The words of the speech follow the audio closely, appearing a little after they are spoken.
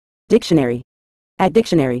Dictionary. At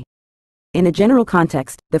dictionary. In a general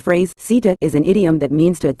context, the phrase see to is an idiom that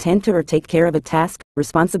means to attend to or take care of a task,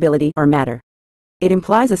 responsibility, or matter. It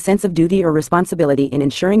implies a sense of duty or responsibility in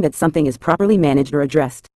ensuring that something is properly managed or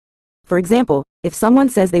addressed. For example, if someone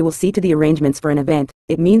says they will see to the arrangements for an event,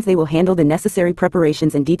 it means they will handle the necessary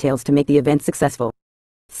preparations and details to make the event successful.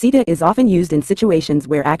 See to is often used in situations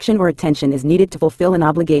where action or attention is needed to fulfill an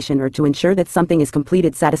obligation or to ensure that something is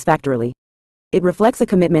completed satisfactorily. It reflects a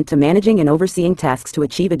commitment to managing and overseeing tasks to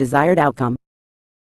achieve a desired outcome.